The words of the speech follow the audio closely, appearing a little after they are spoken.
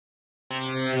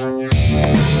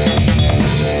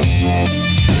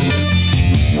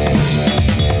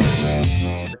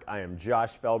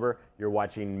Josh Felber. You're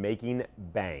watching Making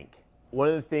Bank. One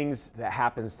of the things that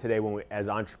happens today when we, as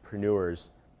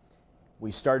entrepreneurs, we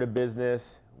start a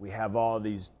business, we have all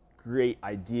these great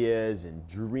ideas and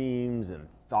dreams and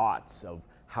thoughts of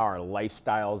how our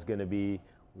lifestyle is going to be,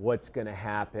 what's going to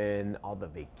happen, all the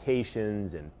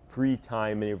vacations and free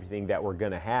time and everything that we're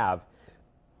going to have.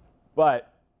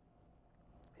 But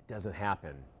it doesn't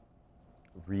happen.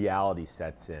 Reality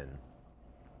sets in,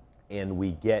 and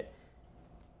we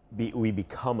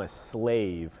become a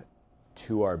slave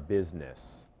to our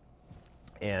business.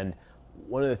 And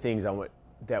one of the things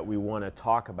that we want to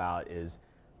talk about is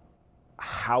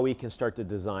how we can start to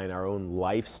design our own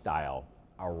lifestyle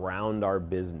around our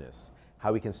business,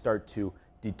 how we can start to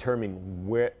determine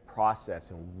what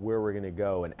process and where we're going to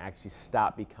go and actually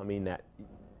stop becoming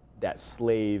that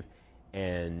slave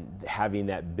and having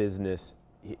that business,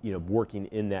 working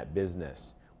in that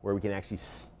business, where we can actually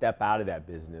step out of that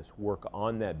business, work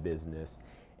on that business,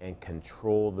 and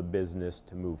control the business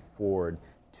to move forward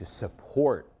to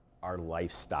support our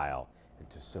lifestyle and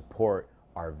to support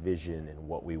our vision and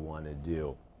what we want to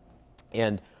do.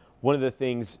 And one of the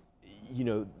things,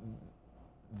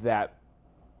 that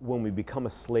when we become a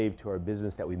slave to our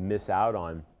business that we miss out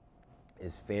on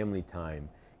is family time,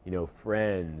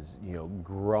 friends,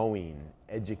 growing,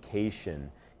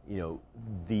 education,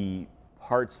 the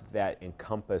parts that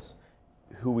encompass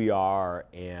who we are,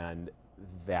 and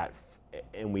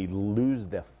we lose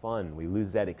the fun, we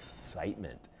lose that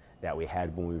excitement that we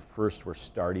had when we first were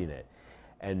starting it.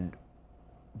 And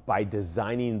by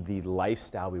designing the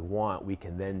lifestyle we want, we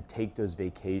can then take those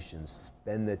vacations,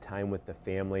 spend the time with the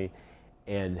family,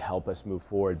 and help us move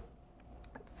forward.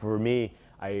 For me,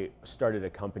 I started a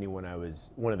company one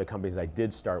of the companies I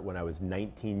did start when I was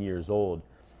 19 years old,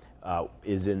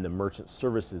 is in the merchant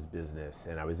services business,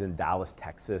 and I was in Dallas,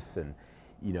 Texas, and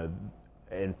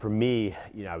and for me,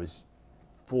 I was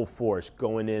full force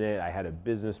going in it. I had a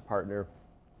business partner,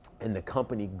 and the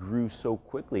company grew so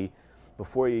quickly.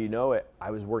 Before you know it,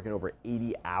 I was working over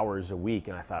 80 hours a week,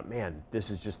 and I thought, man, this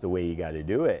is just the way you got to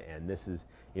do it, and this is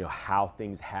how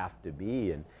things have to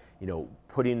be. And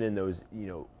putting in those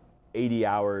 80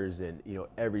 hours and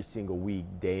every single week,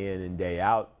 day in and day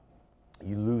out,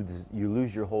 you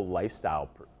lose your whole lifestyle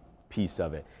piece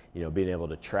of it. Being able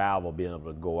to travel, being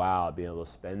able to go out, being able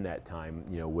to spend that time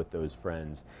with those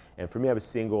friends. And for me, I was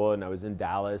single, and I was in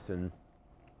Dallas, and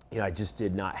I just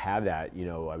did not have that.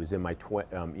 I was in my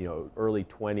early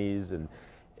 20s, and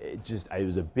it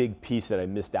was a big piece that I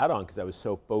missed out on because I was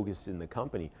so focused in the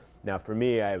company. Now, for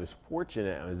me, I was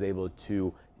fortunate. I was able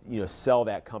to sell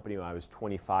that company when I was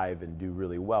 25 and do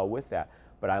really well with that.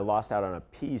 But I lost out on a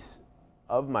piece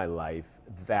of my life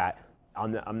that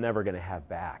I'm never going to have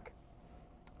back.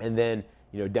 And then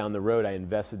down the road, I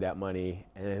invested that money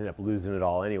and ended up losing it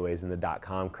all anyways in the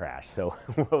 .com crash. So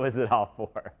what was it all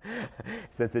for?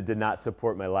 Since it did not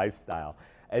support my lifestyle.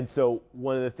 And so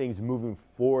one of the things moving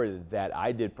forward that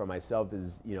I did for myself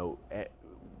is,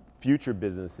 future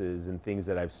businesses and things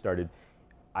that I've started,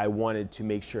 I wanted to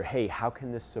make sure, hey, how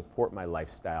can this support my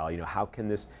lifestyle? How can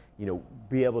this,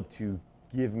 be able to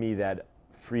give me that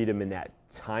freedom and that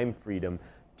time freedom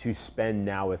to spend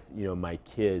now with, my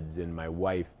kids and my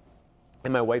wife.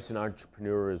 And my wife's an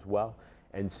entrepreneur as well.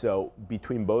 And so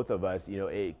between both of us,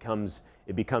 it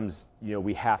becomes,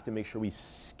 we have to make sure we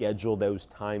schedule those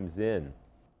times in.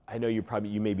 I know you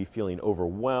may be feeling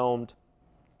overwhelmed,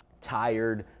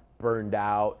 tired, burned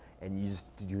out, and you just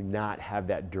do not have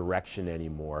that direction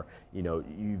anymore.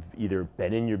 You've either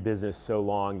been in your business so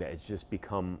long that it's just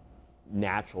become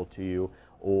natural to you,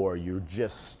 or you're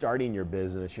just starting your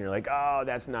business and you're like, oh,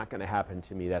 that's not going to happen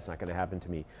to me, that's not going to happen to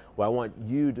me. Well, I want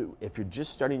you to, if you're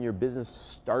just starting your business,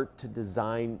 start to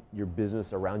design your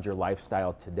business around your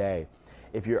lifestyle today.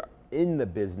 If you're in the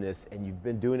business and you've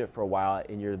been doing it for a while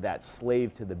and you're that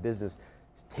slave to the business,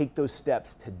 take those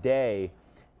steps today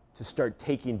to start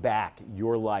taking back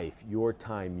your life, your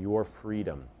time, your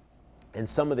freedom. And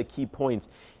some of the key points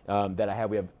that I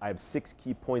have 6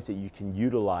 key points that you can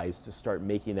utilize to start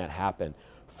making that happen.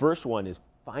 First one is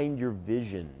find your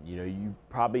vision. You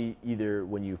probably either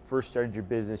when you first started your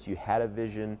business, you had a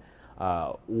vision,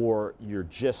 or you're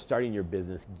just starting your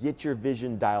business. Get your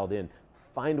vision dialed in.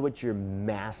 Find what your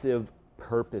massive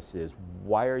purpose is.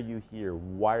 Why are you here?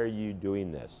 Why are you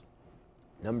doing this?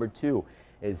 Number 2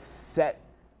 is set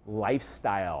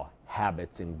lifestyle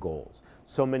habits and goals.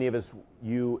 So many of us,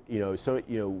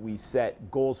 we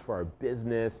set goals for our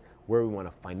business, where we want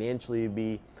to financially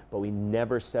be, but we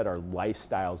never set our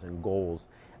lifestyles and goals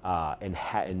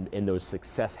and those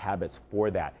success habits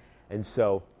for that. And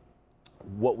so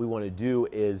what we want to do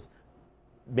is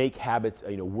make habits,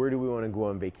 where do we want to go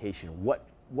on vacation? What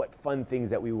what fun things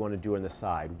that we want to do on the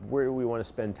side, where do we want to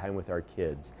spend time with our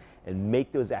kids, and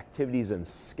make those activities and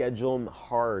schedule them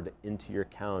hard into your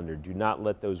calendar. Do not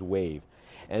let those wave.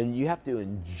 And you have to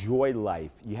enjoy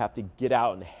life. You have to get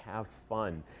out and have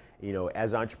fun. You know,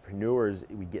 as entrepreneurs,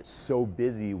 we get so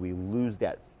busy, we lose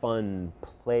that fun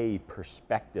play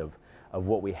perspective of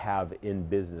what we have in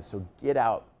business. So get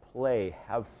out, play,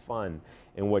 have fun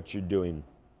in what you're doing,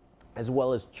 as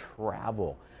well as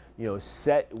travel. You know,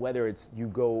 set, whether it's you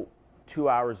go 2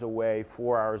 hours away,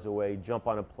 4 hours away, jump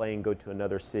on a plane, go to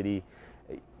another city,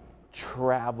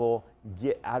 travel,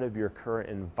 get out of your current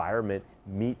environment,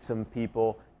 meet some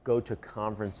people, go to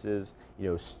conferences,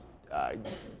 you know,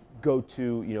 go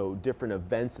to, you know, different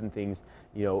events and things,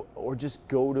 you know, or just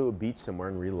go to a beach somewhere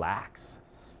and relax.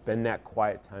 Spend that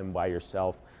quiet time by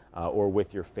yourself or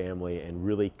with your family and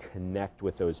really connect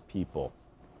with those people.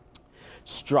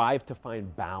 Strive to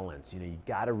find balance. You know, you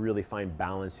got to really find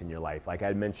balance in your life. Like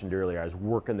I mentioned earlier, I was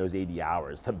working those 80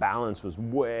 hours. The balance was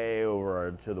way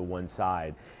over to the one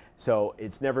side. So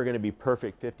it's never going to be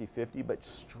perfect 50-50, but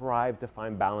strive to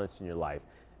find balance in your life.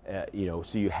 You know,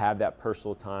 so you have that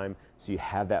personal time, so you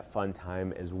have that fun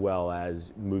time, as well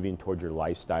as moving towards your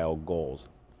lifestyle goals,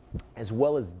 as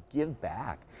well as give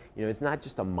back. You know, it's not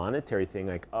just a monetary thing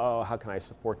like, oh, how can I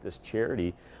support this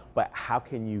charity, but how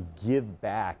can you give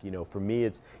back? You know, for me,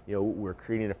 it's, you know, we're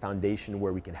creating a foundation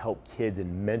where we can help kids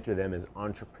and mentor them as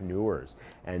entrepreneurs.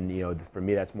 And, you know, for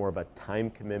me, that's more of a time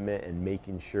commitment and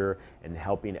making sure and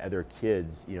helping other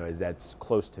kids, you know, as that's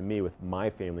close to me with my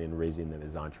family and raising them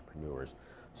as entrepreneurs.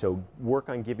 So work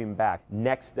on giving back.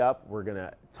 Next up, we're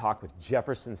gonna talk with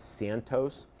Jefferson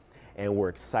Santos, and we're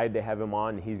excited to have him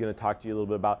on. He's gonna talk to you a little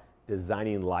bit about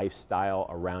designing lifestyle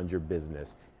around your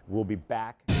business. We'll be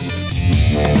back.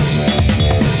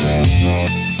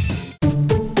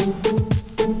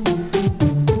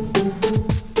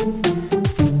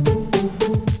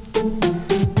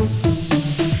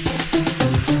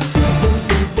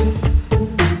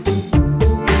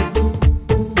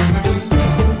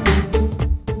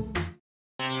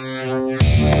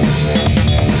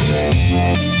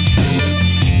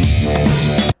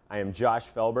 I am Josh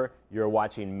Felber. You're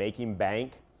watching Making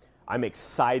Bank. I'm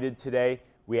excited today.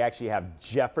 We actually have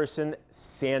Jefferson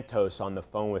Santos on the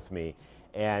phone with me.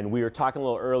 And we were talking a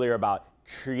little earlier about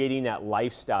creating that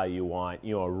lifestyle you want,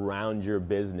 you know, around your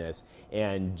business.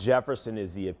 And Jefferson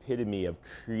is the epitome of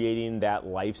creating that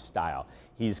lifestyle.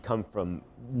 He's come from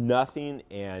nothing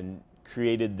and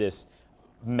created this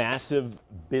massive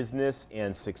business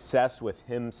and success with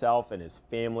himself and his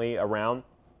family around.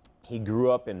 He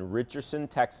grew up in Richardson,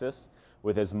 Texas,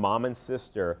 with his mom and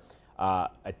sister,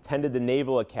 attended the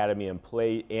Naval Academy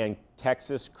and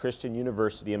Texas Christian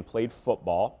University and played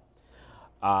football.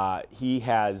 He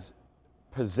has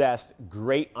possessed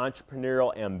great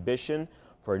entrepreneurial ambition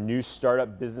for new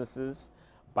startup businesses.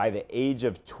 By the age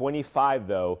of 25,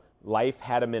 though, life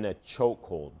had him in a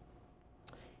chokehold.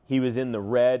 He was in the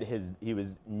red. He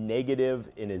was negative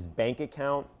in his bank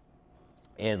account,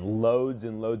 and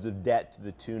loads of debt to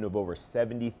the tune of over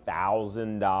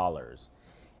 $70,000.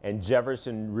 And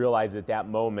Jefferson realized at that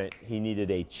moment he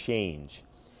needed a change.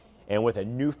 And with a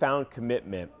newfound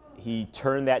commitment, he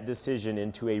turned that decision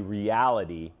into a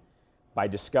reality by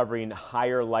discovering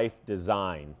higher life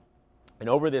design. And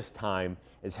over this time,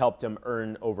 has helped him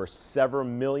earn over several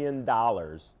 $million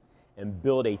and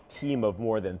build a team of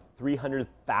more than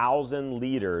 300,000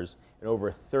 leaders in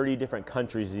over 30 different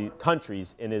countries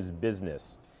in his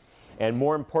business. And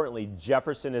more importantly,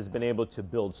 Jefferson has been able to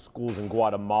build schools in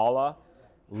Guatemala,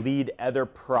 lead other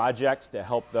projects to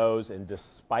help those in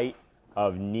despite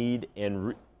of need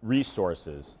and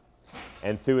resources.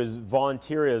 And through his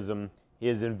volunteerism, he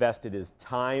has invested his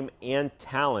time and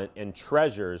talent and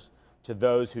treasures to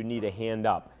those who need a hand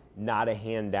up, not a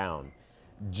hand down.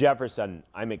 Jefferson,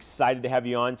 I'm excited to have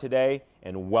you on today,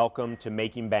 and welcome to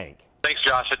Making Bank. Thanks,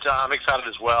 Josh. I'm excited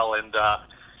as well, and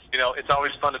you know, it's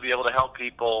always fun to be able to help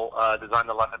people design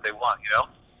the life that they want. You know.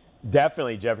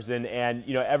 Definitely, Jefferson. And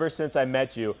you know, ever since I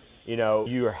met you, you know,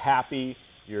 you're happy,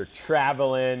 you're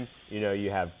traveling, you know,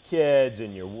 you have kids,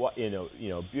 and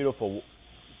you're beautiful,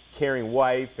 caring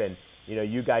wife, and you know,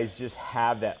 you guys just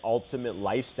have that ultimate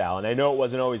lifestyle. And I know it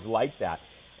wasn't always like that.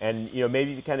 And you know,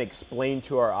 maybe you kind of explain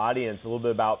to our audience a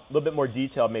little bit more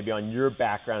detail, maybe on your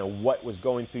background and what was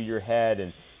going through your head,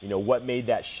 and you know, what made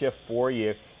that shift for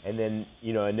you. And then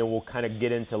we'll kind of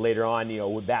get into later on, you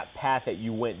know, that path that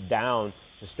you went down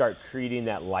to start creating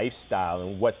that lifestyle,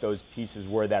 and what those pieces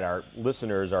were that our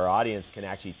listeners, our audience, can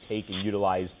actually take and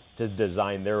utilize to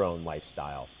design their own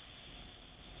lifestyle.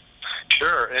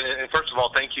 Sure. And first of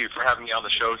all, thank you for having me on the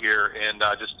show here, and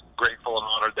just grateful and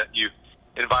honored that you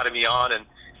invited me on. And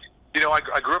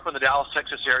I grew up in the Dallas,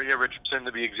 Texas area, Richardson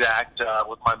to be exact,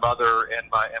 with my mother and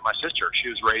my sister. She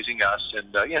was raising us,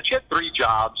 and she had 3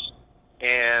 jobs,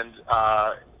 and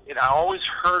I always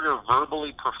heard her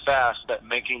verbally profess that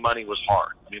making money was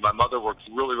hard. I mean, my mother worked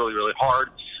really, really, really hard.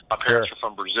 My parents are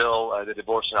from Brazil. They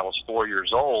divorced when I was 4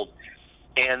 years old,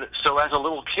 and so as a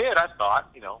little kid, I thought,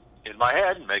 in my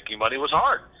head, making money was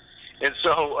hard. And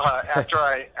so after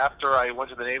I went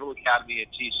to the Naval Academy at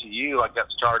TCU, I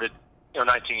got started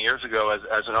 19 years ago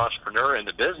as an entrepreneur in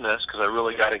the business because I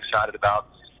really got excited about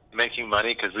making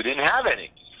money because we didn't have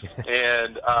any.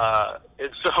 And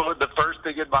so the first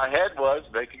thing in my head was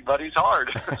making money's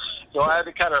hard. So I had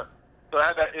to I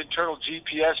had that internal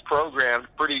GPS programmed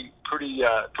pretty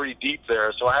deep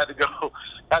there. So I had to go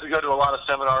to a lot of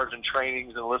seminars and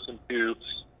trainings and listen to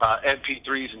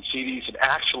MP3s and CDs and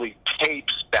actually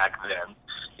tapes back then.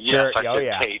 Sure. Yes, I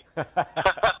said tape.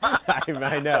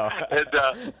 I know. And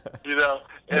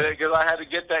because I had to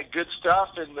get that good stuff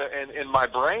in my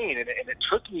brain, and it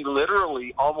took me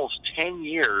literally almost 10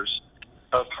 years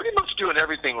of pretty much doing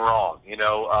everything wrong.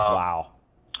 Wow.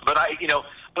 But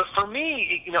but for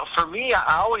me,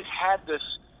 I always had this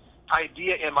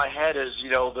idea in my head as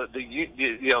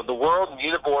the world and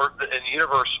the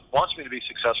universe wants me to be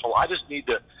successful. I just need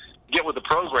to get with the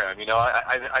program.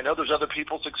 I know there's other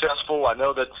people successful. I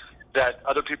know that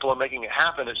other people are making it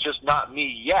happen. It's just not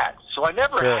me yet. So I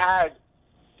never had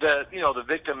the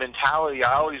victim mentality.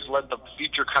 I always let the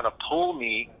future kind of pull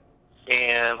me.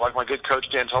 And like my good coach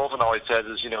Dan Tolvin always says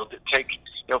is,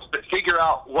 figure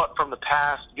out what from the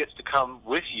past gets to come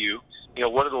with you.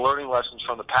 What are the learning lessons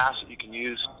from the past that you can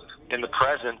use in the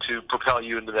present to propel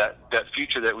you into that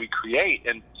future that we create.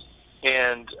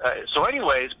 So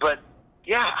anyways, but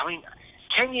yeah,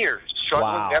 10 years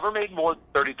struggling, Wow. never made more than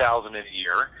 $30,000 in a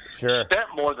year. Sure.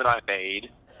 Spent more than I made.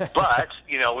 But,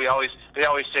 they always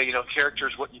say, character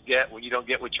is what you get when you don't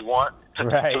get what you want.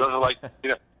 Right. So those are like,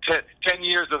 10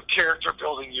 years of character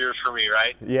building years for me,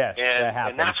 right? Yes, that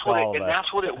happens and that's to all of us.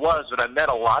 that's what it was. But I met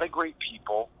a lot of great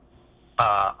people.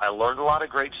 I learned a lot of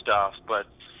great stuff. But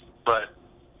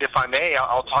if I may,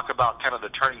 I'll talk about kind of the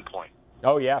turning point.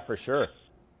 Oh yeah, for sure.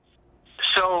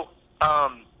 So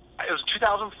it was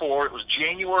 2004. It was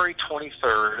January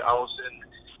 23rd. I was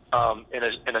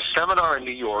in a seminar in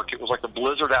New York. It was like a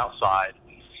blizzard outside,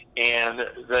 and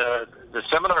the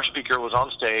seminar speaker was on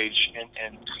stage,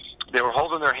 and they were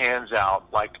holding their hands out,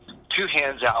 like 2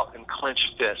 hands out in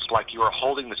clenched fists, like you were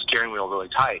holding the steering wheel really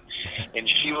tight. And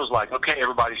she was like, "Okay,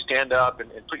 everybody, stand up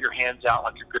and put your hands out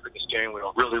like you're gripping the steering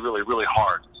wheel really, really, really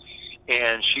hard."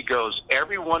 And she goes,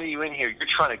 "Every one of you in here, you're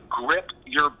trying to grip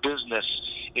your business.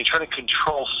 You're trying to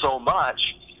control so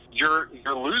much, you're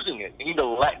losing it. You need to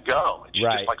let go." And she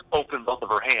just like opened both of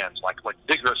her hands, like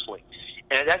vigorously.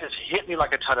 And that just hit me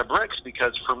like a ton of bricks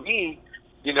because for me,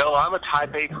 I'm a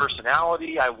type A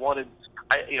personality. I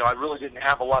really didn't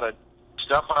have a lot of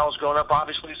stuff when I was growing up,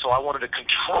 obviously, so I wanted to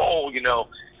control,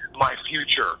 my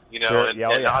future, Sure.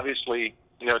 and obviously,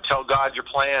 tell God your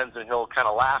plans and he'll kind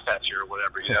of laugh at you or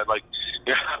whatever,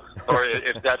 or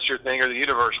if that's your thing or the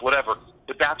universe, whatever.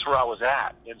 But that's where I was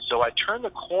at. And so I turned the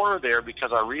corner there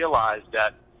because I realized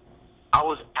that I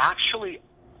was actually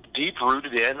deep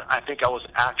rooted in, I think I was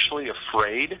actually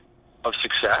afraid of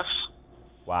success.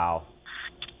 Wow.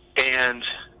 And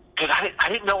because I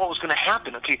didn't know what was going to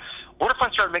happen. Okay, what if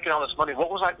I started making all this money?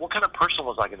 What kind of person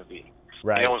was I going to be?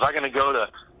 Right. Was I going to go to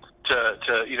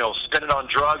spend it on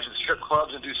drugs and strip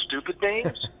clubs and do stupid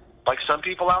things like some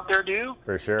people out there do?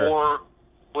 For sure. Or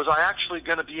was I actually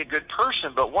going to be a good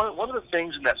person? But one of the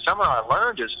things in that seminar I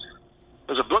learned is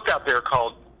there's a book out there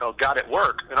called God at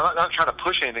Work. And I'm not trying to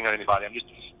push anything on anybody.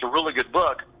 It's a really good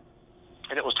book.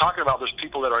 And it was talking about those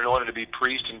people that are anointed to be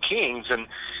priests and kings. And,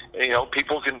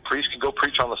 priests can go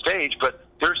preach on the stage. But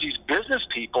there's these business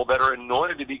people that are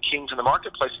anointed to be kings in the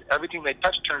marketplace. Everything they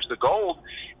touch turns to gold.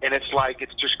 And it's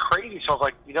just crazy. So I was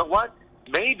like, you know what?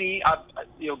 Maybe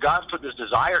God's put this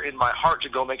desire in my heart to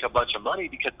go make a bunch of money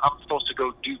because I'm supposed to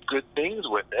go do good things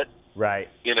with it. Right.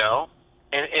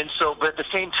 And so, but at the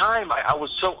same time, I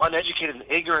was so uneducated and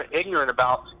ignorant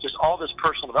about just all this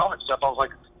personal development stuff. I was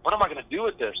like, what am I going to do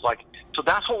with this? So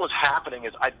that's what was happening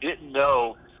is I didn't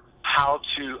know how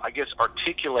to,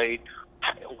 articulate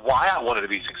why I wanted to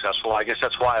be successful. I guess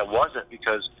that's why I wasn't,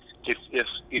 because if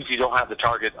you don't have the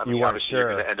target, obviously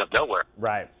you're going to end up nowhere.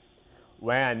 Right.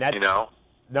 Man,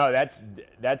 no,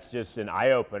 that's just an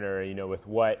eye opener, with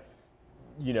what,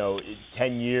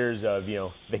 10 years of,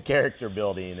 the character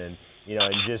building and,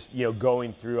 and just,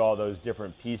 going through all those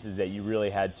different pieces that you really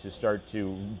had to start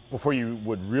to, before you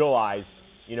would realize,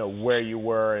 where you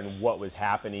were and what was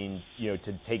happening,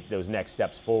 to take those next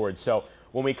steps forward. So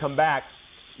when we come back,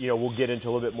 we'll get into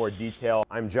a little bit more detail.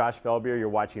 I'm Josh Felber. You're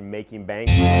watching Making Bank.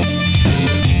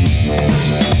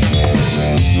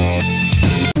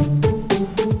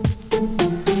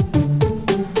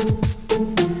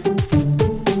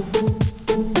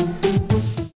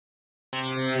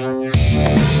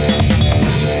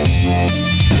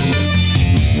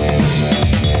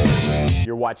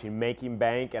 You're watching Making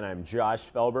Bank, and I'm Josh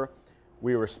Felber.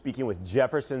 We were speaking with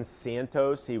Jefferson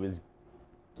Santos. He was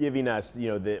giving us,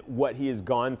 what he has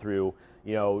gone through,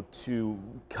 to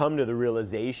come to the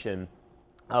realization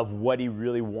of what he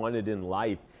really wanted in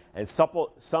life. And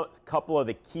couple of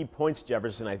the key points,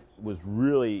 Jefferson, I was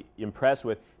really impressed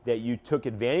with that you took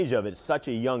advantage of at such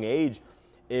a young age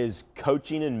is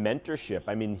coaching and mentorship.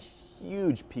 I mean,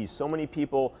 huge piece. So many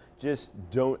people just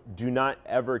do not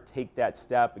ever take that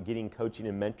step of getting coaching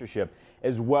and mentorship,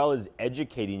 as well as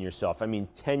educating yourself. I mean,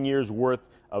 10 years worth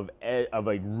of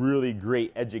a really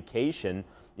great education,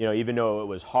 even though it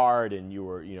was hard and you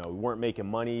weren't making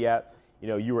money yet,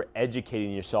 you were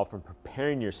educating yourself and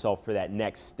preparing yourself for that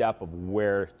next step of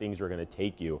where things were going to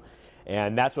take you.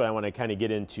 And that's what I want to kind of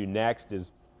get into next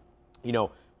is,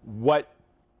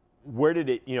 where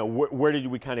did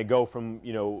we kind of go from,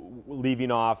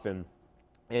 leaving off and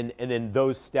then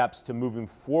those steps to moving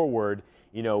forward,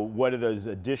 what are those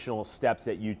additional steps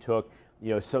that you took,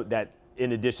 so that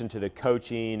in addition to the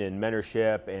coaching and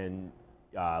mentorship and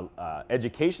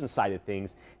education side of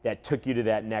things that took you to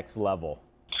that next level?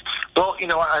 Well,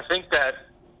 I think that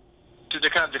to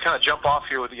kind of jump off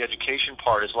here with the education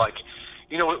part is like,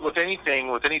 with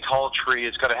anything, with any tall tree,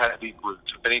 it's got to have deep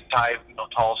roots. With any type,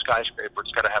 tall skyscraper,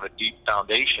 it's got to have a deep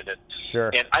foundation. And, sure.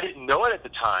 And I didn't know it at the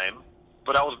time,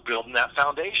 but I was building that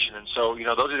foundation. And so,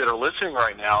 those of you that are listening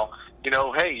right now,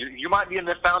 hey, you might be in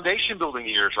the foundation building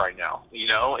years right now,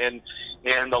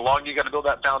 and the longer you got to build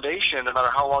that foundation, no matter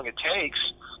how long it takes,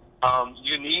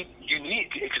 you need,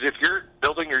 because if you're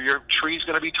building or your tree's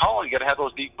going to be tall, you got to have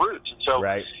those deep roots. And so,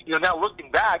 right. Now looking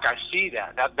back, I see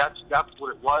that's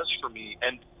what it was for me.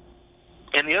 And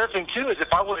the other thing too is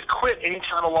if I would have quit any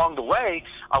time along the way,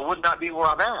 I would not be where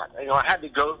I'm at. I had to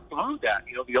go through that.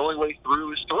 The only way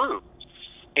through is through.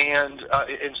 And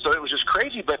so it was just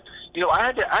crazy. But I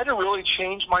had to really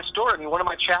change my story. I mean, one of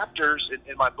my chapters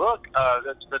in my book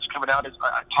that's coming out is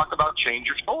I talk about change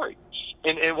your story.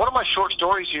 And one of my short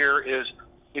stories here is,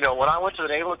 when I went to the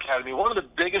Naval Academy, one of the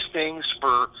biggest things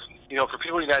for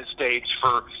people in the United States,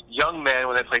 for young men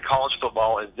when they play college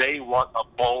football, is they want a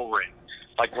bowl ring.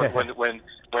 Like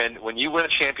when you win a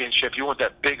championship, you want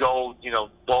that big old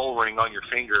bowl ring on your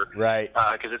finger, right?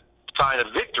 Because it's a sign of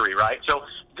victory, right? So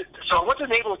I went to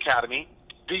the Naval Academy.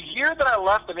 The year that I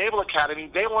left the Naval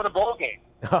Academy, they won a bowl game.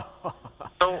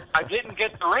 So I didn't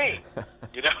get the ring,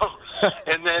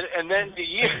 and then the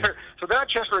year. So then I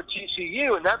transferred to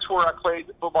TCU, and that's where I played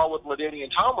football with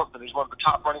LaDainian Tomlinson, who's one of the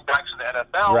top running backs in the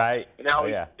NFL. Right. And now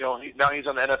now he's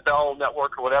on the NFL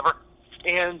Network or whatever.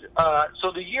 And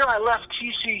so the year I left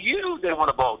TCU, they won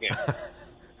a bowl game.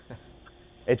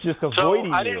 It's just avoiding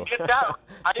so I didn't get that.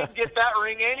 I didn't get that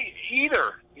ring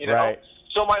either. Right.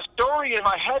 So my story in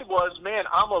my head was, man,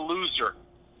 I'm a loser.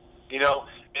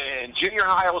 In junior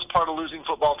high, I was part of losing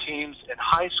football teams. In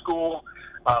high school,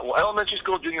 elementary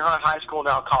school, junior high, high school,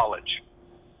 now college.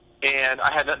 And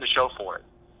I had nothing to show for it.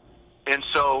 And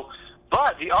so,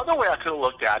 but the other way I could have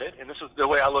looked at it, and this is the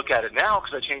way I look at it now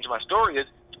because I changed my story, is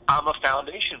I'm a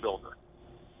foundation builder.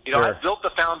 Sure. I built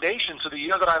the foundation, so the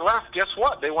year that I left, guess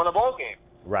what? They won a bowl game.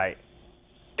 Right.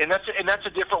 And that's a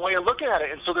different way of looking at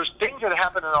it. And so there's things that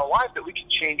happen in our life that we can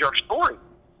change our story.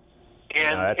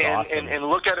 And awesome. and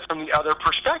look at it from the other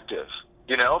perspective,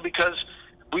 because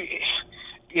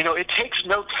it takes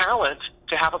no talent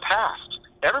to have a past.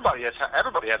 Everybody has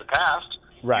a past.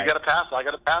 Right. You got a past, I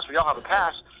got a past, we all have a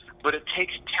past, but it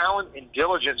takes talent and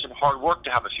diligence and hard work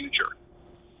to have a future.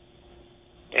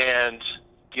 And,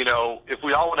 if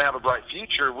we all want to have a bright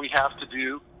future, we have to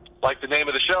do, like the name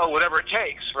of the show, whatever it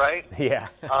takes, right? Yeah.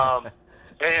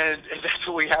 And that's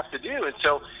what we have to do. And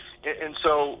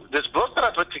so this book that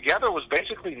I put together was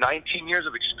basically 19 years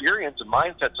of experience and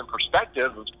mindsets and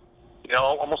perspective of,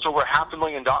 almost over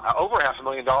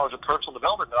 $500,000 of personal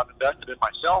development that I've invested in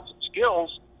myself and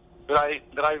skills that I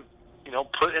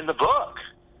put in the book.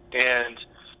 And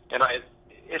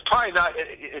it's probably not,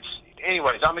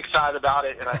 anyways, I'm excited about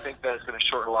it, and I think that it's going to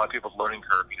shorten a lot of people's learning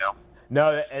curve,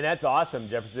 No, and that's awesome,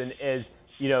 Jefferson, is,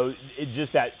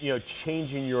 just that,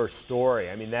 changing your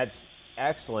story. I mean, that's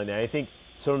excellent. And I think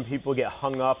some people get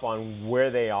hung up on where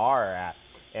they are at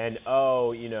and,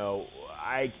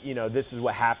 this is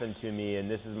what happened to me, and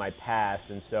this is my past,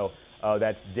 and so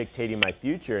that's dictating my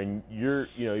future. And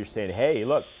you're saying, hey,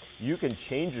 look, you can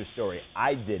change your story.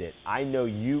 I did it. I know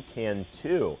you can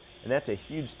too. And that's a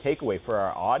huge takeaway for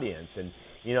our audience. And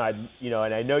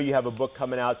and I know you have a book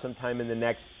coming out sometime in the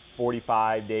next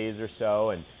 45 days or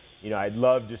so. And I'd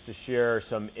love just to share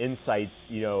some insights,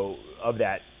 of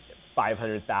that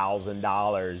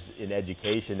 $500,000 in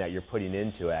education that you're putting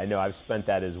into it. I know I've spent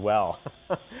that as well.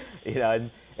 And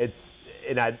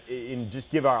just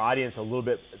give our audience a little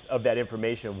bit of that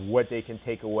information of what they can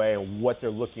take away and what they're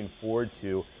looking forward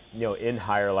to, in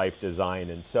higher life design.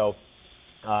 And so,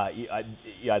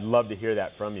 I'd love to hear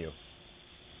that from you.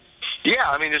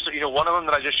 Yeah, I mean, one of them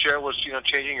that I just shared was,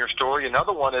 changing your story.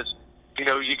 Another one is,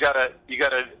 you gotta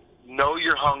know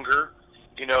your hunger,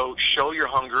 show your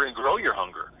hunger and grow your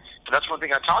hunger. And that's one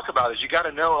thing I talk about is you got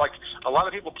to know, like, a lot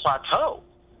of people plateau.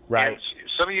 Right. And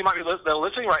some of you might be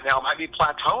listening right now might be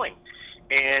plateauing.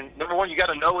 And number one, you got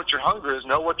to know what your hunger is,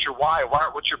 know what your why,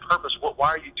 what's your purpose, why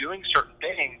are you doing certain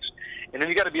things, and then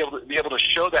you got to be able to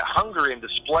show that hunger and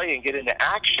display and get into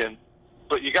action.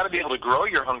 But you got to be able to grow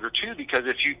your hunger too, because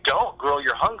if you don't grow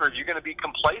your hunger, you're going to be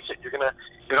complacent. You're not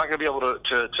going to be able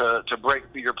to break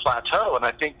your plateau. And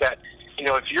I think that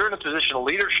if you're in a position of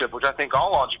leadership, which I think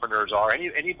all entrepreneurs are,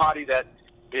 anybody that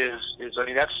is I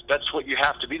mean that's what you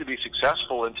have to be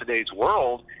successful in today's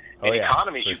world. In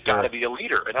economies, you've got to be a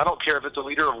leader. And I don't care if it's a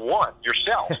leader of one,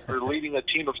 yourself, or leading a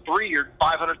team of 3 or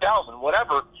 500,000,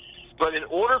 whatever. But in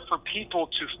order for people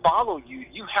to follow you,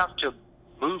 you have to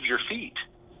move your feet.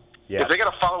 Yeah. If they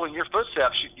got to follow in your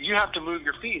footsteps, you have to move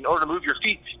your feet. In order to move your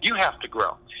feet, you have to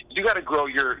grow. You got to grow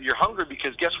your hunger,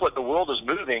 because guess what? The world is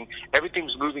moving.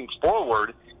 Everything's moving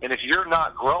forward. And if you're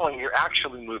not growing, you're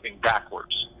actually moving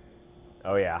backwards.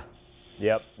 Oh, yeah.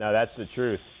 Yep. No, that's the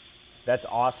truth. That's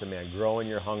awesome, man. Growing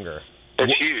your hunger.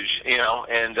 It's huge,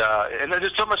 and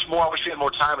there's so much more. I wish we had more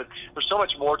time, but there's so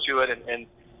much more to it. And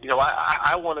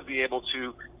I want to be able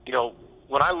to,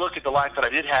 when I look at the life that I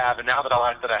did have and now the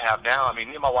life that I have now, I mean,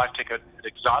 me and my wife take an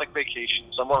exotic vacation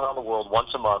somewhere around the world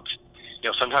once a month.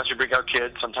 Sometimes we bring our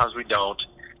kids, sometimes we don't.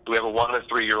 We have a 1 and a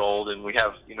 3-year-old, and we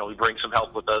have, we bring some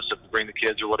help with us if we bring the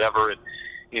kids or whatever. And,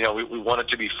 we want it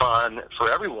to be fun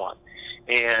for everyone.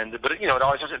 But it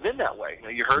always hasn't been that way.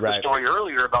 You heard the story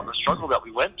earlier about the struggle that we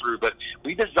went through, but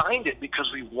we designed it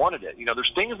because we wanted it.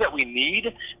 There's things that we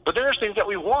need, but then there's things that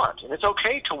we want, and it's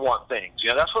okay to want things.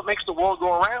 That's what makes the world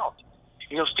go around.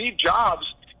 Steve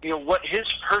Jobs, what his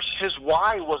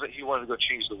why wasn't he wanted to go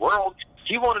change the world.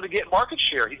 He wanted to get market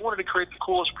share. He wanted to create the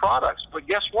coolest products. But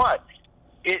guess what?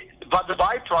 But the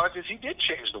byproduct is he did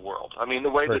change the world. I mean, the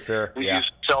way that we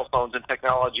use cell phones and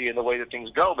technology and the way that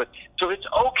things go. But so it's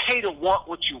okay to want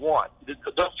what you want.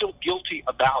 Don't feel guilty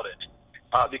about it,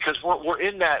 because we're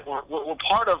in that. We're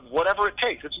part of whatever it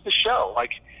takes. It's the show.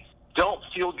 Like, don't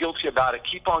feel guilty about it.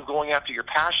 Keep on going after your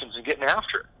passions and getting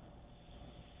after it.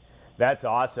 That's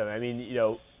awesome. I mean,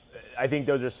 I think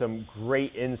those are some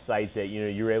great insights that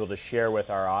you were able to share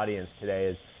with our audience today.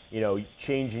 Is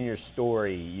changing your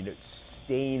story,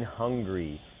 staying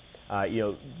hungry,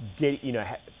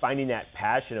 finding that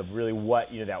passion of really what,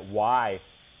 that why,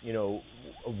 of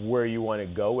where you want to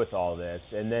go with all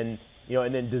this. And then,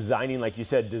 and then designing, like you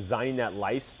said, designing that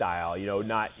lifestyle,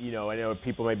 not, I know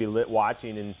people might be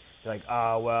watching and they're like,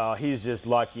 oh, well, he's just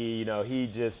lucky, he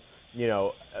just,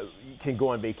 can go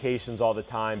on vacations all the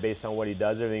time based on what he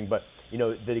does, everything. But,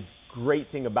 the great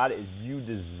thing about it is you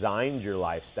designed your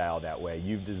lifestyle that way.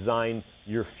 You've designed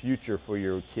your future for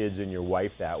your kids and your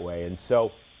wife that way. And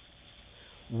so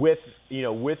with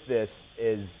this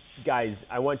is, guys,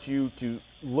 I want you to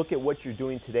look at what you're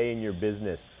doing today in your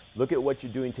business. Look at what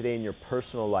you're doing today in your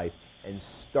personal life and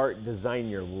start designing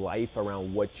your life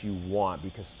around what you want,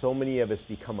 because so many of us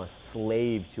become a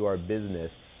slave to our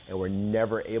business and we're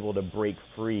never able to break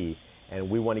free. And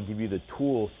we want to give you the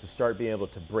tools to start being able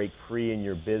to break free in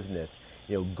your business.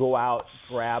 Go out,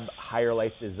 grab Higher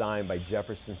Life Design by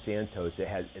Jefferson Santos.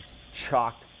 It's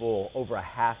chocked full, over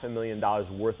 $500,000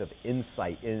 worth of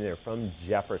insight in there from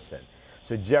Jefferson.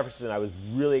 So Jefferson, I was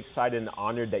really excited and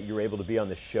honored that you were able to be on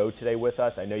the show today with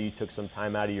us. I know you took some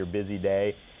time out of your busy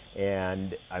day,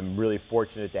 and I'm really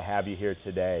fortunate to have you here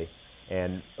today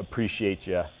and appreciate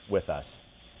you with us.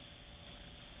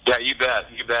 Yeah, you bet.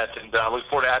 And I look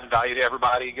forward to adding value to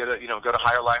everybody. Go to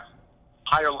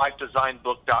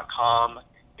higherlifedesignbook.com,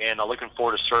 and I'm looking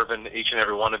forward to serving each and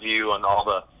every one of you on all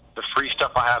the free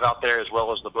stuff I have out there, as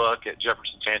well as the book at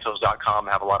jeffersonsantos.com.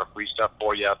 I have a lot of free stuff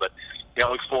for you. But I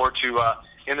look forward to,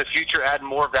 in the future, adding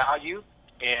more value.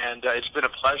 And it's been a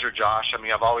pleasure, Josh. I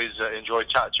mean, I've always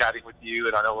enjoyed chatting with you,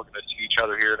 and I know we're going to see each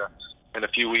other here in in a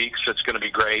few weeks. It's going to be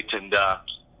great, and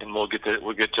we'll get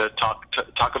to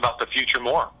talk about the future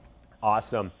more.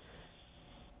 Awesome.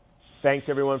 Thanks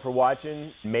everyone for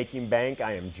watching Making Bank.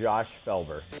 I am Josh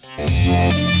Felber.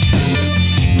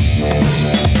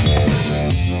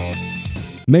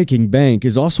 Making Bank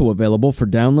is also available for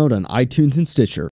download on iTunes and Stitcher.